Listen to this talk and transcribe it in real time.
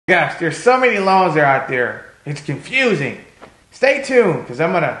Gosh, there's so many loans that are out there. It's confusing. Stay tuned because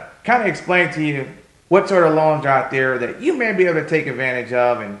I'm going to kind of explain to you what sort of loans are out there that you may be able to take advantage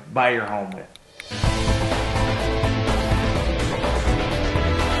of and buy your home with.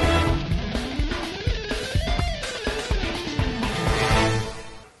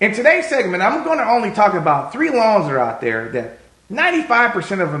 In today's segment, I'm going to only talk about 3 loans that are out there that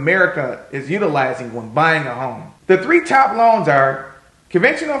 95% of America is utilizing when buying a home. The 3 top loans are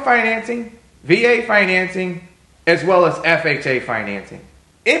conventional financing, VA financing, as well as FHA financing.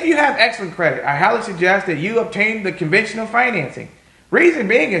 If you have excellent credit, I highly suggest that you obtain the conventional financing. Reason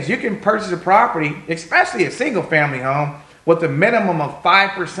being is you can purchase a property, especially a single family home, with a minimum of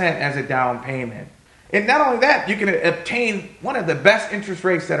 5% as a down payment. And not only that, you can obtain one of the best interest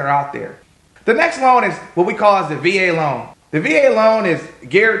rates that are out there. The next loan is what we call as the VA loan. The VA loan is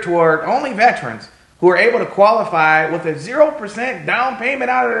geared toward only veterans who are able to qualify with a 0% down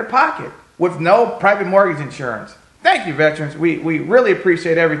payment out of their pocket with no private mortgage insurance. Thank you, veterans. We really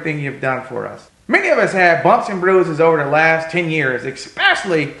appreciate everything you've done for us. Many of us had bumps and bruises over the last 10 years,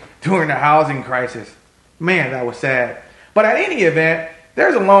 especially during the housing crisis. Man, that was sad. But at any event,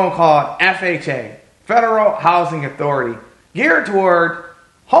 there's a loan called FHA, Federal Housing Authority, geared toward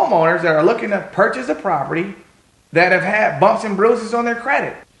homeowners that are looking to purchase a property that have had bumps and bruises on their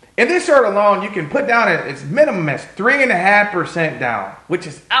credit. In this sort of loan, you can put down its minimum as 3.5% down, which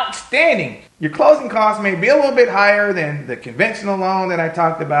is outstanding. Your closing costs may be a little bit higher than the conventional loan that I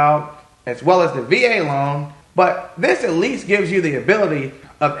talked about, as well as the VA loan, but this at least gives you the ability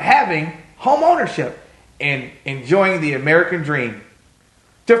of having home ownership and enjoying the American dream.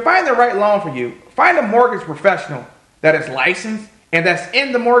 To find the right loan for you, find a mortgage professional that is licensed and that's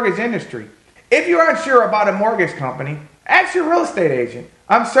in the mortgage industry. If you're unsure about a mortgage company, ask your real estate agent.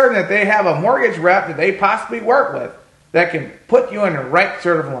 I'm certain that they have a mortgage rep that they possibly work with that can put you in the right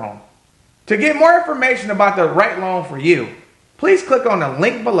sort of loan. To get more information about the right loan for you, please click on the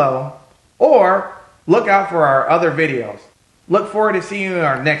link below or look out for our other videos. Look forward to seeing you in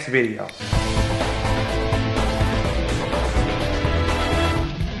our next video.